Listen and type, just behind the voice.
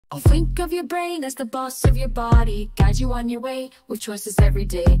I'll think of your brain as the boss of your body, guide you on your way with choices every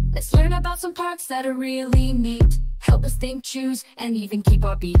day. Let's learn about some parts that are really neat, help us think, choose, and even keep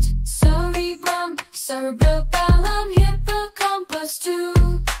our beat. Cerebrum, cerebellum, hippocampus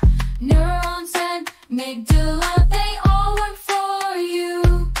too. Neurons and amygdala, they all work for you.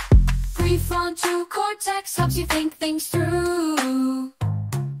 Prefrontal cortex helps you think things through.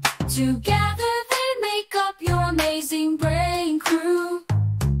 Together they make up your amazing brain crew.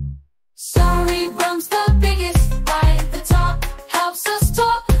 Cerebrum's the biggest, right at the top, helps us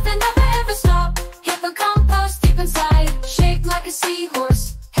talk, then never ever stop. Hippocampus deep inside, shaped like a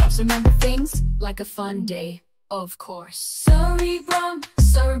seahorse, helps remember things like a fun day, of course. Cerebrum,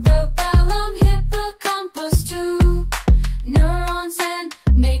 cerebellum, hippocampus too. Neurons and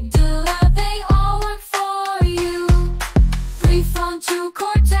amygdala, they all work for you. Prefrontal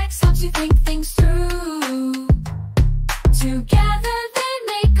cortex helps you think things through. Together they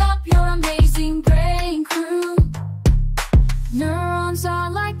make up your amazing brain crew. Neurons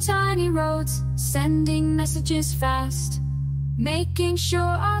are like tiny roads, sending messages fast, making sure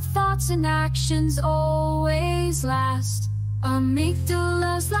our thoughts and actions always last.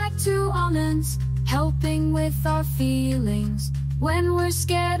 Amygdala's like two almonds, helping with our feelings. When we're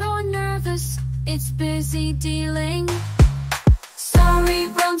scared or nervous, it's busy dealing.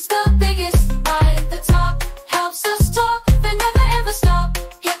 Cerebrum's the biggest, right at the top, helps us talk, then never ever stop.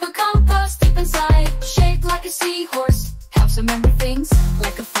 Hippocampus deep inside, shaped like a seahorse, helps remember things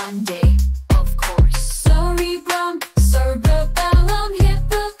like a fun day, of course. Cerebrum, cerebellum,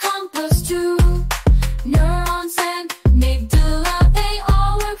 hippocampus too. Neurons and amygdala, they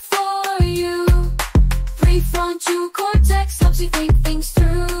all work for you. Prefrontal cortex helps you think things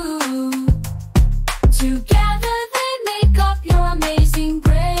through. Together they make up your amazing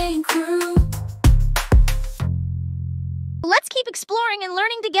brain crew. Let's keep exploring and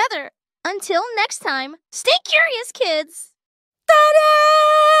learning together. Until next time, stay curious, kids!